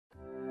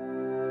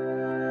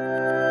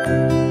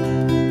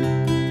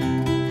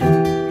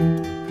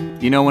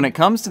You know, when it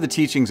comes to the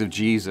teachings of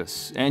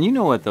Jesus, and you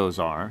know what those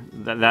are,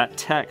 that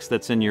text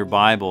that's in your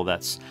Bible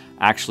that's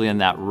actually in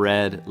that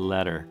red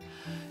letter,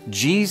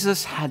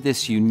 Jesus had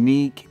this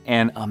unique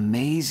and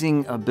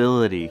amazing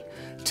ability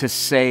to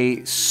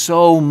say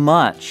so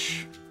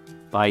much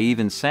by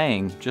even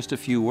saying just a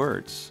few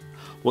words.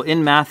 Well,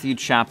 in Matthew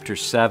chapter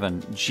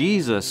 7,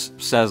 Jesus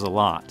says a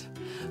lot.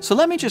 So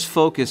let me just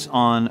focus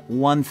on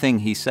one thing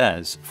he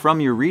says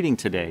from your reading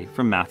today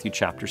from Matthew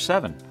chapter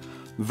 7.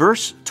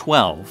 Verse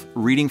 12,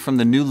 reading from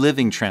the New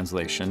Living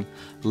Translation,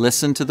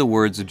 listen to the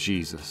words of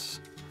Jesus.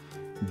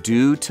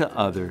 Do to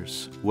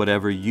others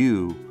whatever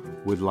you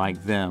would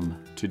like them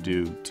to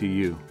do to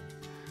you.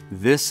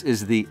 This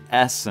is the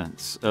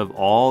essence of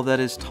all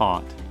that is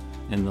taught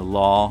in the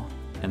law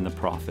and the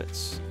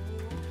prophets.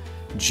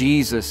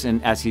 Jesus,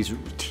 as he's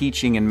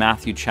teaching in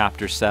Matthew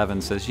chapter 7,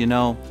 says, you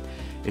know,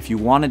 if you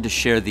wanted to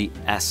share the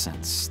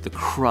essence, the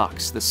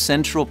crux, the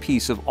central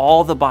piece of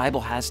all the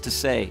Bible has to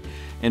say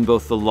in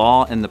both the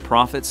law and the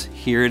prophets,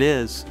 here it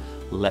is.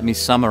 Let me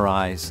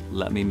summarize.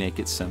 Let me make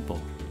it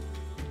simple.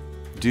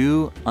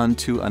 Do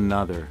unto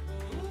another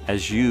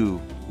as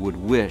you would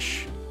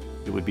wish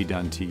it would be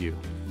done to you.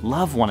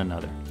 Love one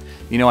another.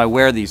 You know, I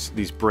wear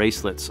these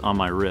bracelets on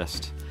my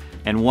wrist,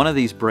 and one of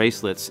these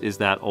bracelets is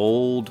that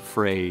old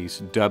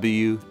phrase,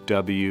 WWJD.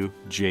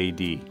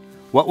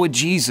 What would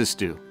Jesus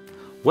do?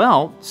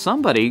 Well,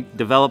 somebody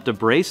developed a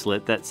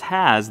bracelet that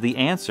has the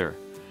answer,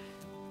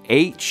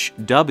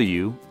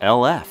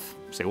 HWLF.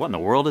 Say, what in the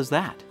world is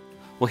that?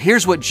 Well,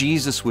 here's what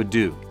Jesus would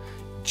do.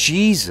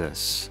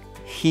 Jesus,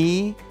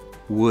 he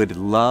would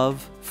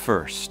love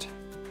first.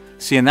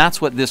 See, and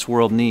that's what this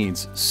world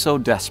needs so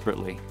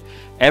desperately.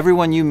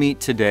 Everyone you meet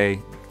today,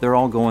 they're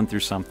all going through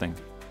something.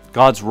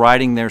 God's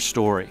writing their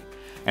story.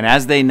 And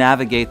as they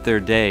navigate their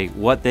day,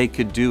 what they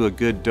could do a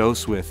good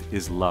dose with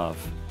is love.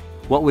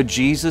 What would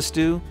Jesus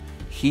do?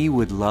 He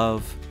would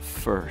love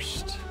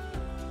first.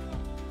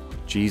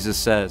 Jesus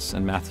says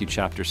in Matthew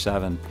chapter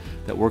 7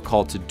 that we're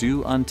called to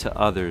do unto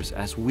others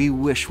as we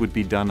wish would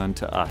be done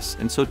unto us.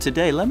 And so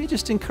today, let me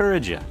just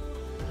encourage you.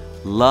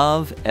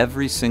 Love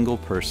every single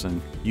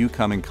person you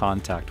come in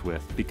contact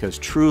with, because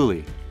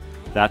truly,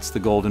 that's the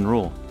golden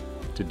rule,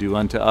 to do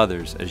unto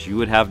others as you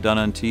would have done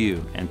unto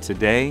you. And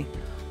today,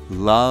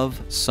 love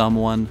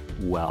someone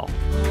well.